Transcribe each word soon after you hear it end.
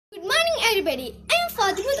morning everybody, I am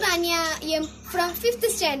Fathimath Raniya from 5th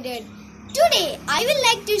standard. Today I will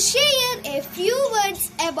like to share a few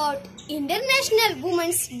words about International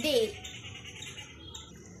Women's Day.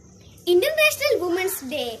 International Women's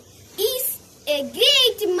Day is a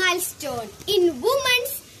great milestone in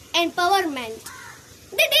women's empowerment.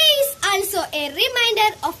 The day is also a reminder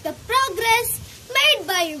of the progress made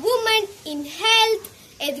by women in health,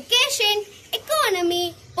 education,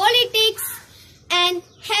 economy, politics, and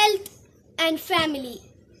health and family.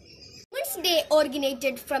 Women's Day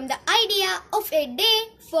originated from the idea of a day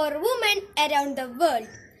for women around the world,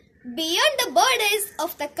 beyond the borders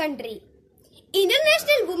of the country.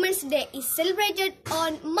 International Women's Day is celebrated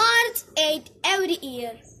on March 8 every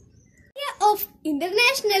year. The idea of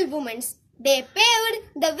International Women's Day paved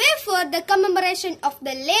the way for the commemoration of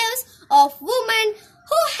the lives of women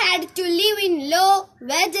who had to live in low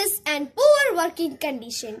wages and poor working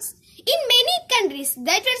conditions in many countries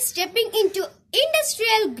that were stepping into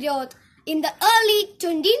industrial growth in the early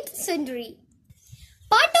 20th century.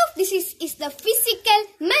 Part of this is the physical,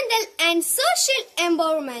 mental and social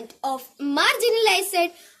empowerment of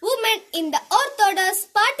marginalized women in the orthodox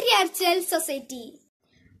patriarchal society.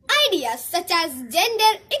 Ideas such as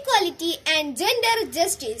gender equality and gender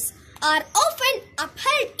justice are often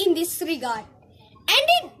upheld in this regard.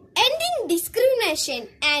 Ending discrimination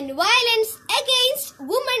and violence against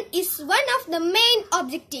women is one of the main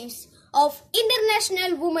objectives of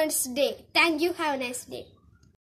International Women's Day. Thank you. Have a nice day.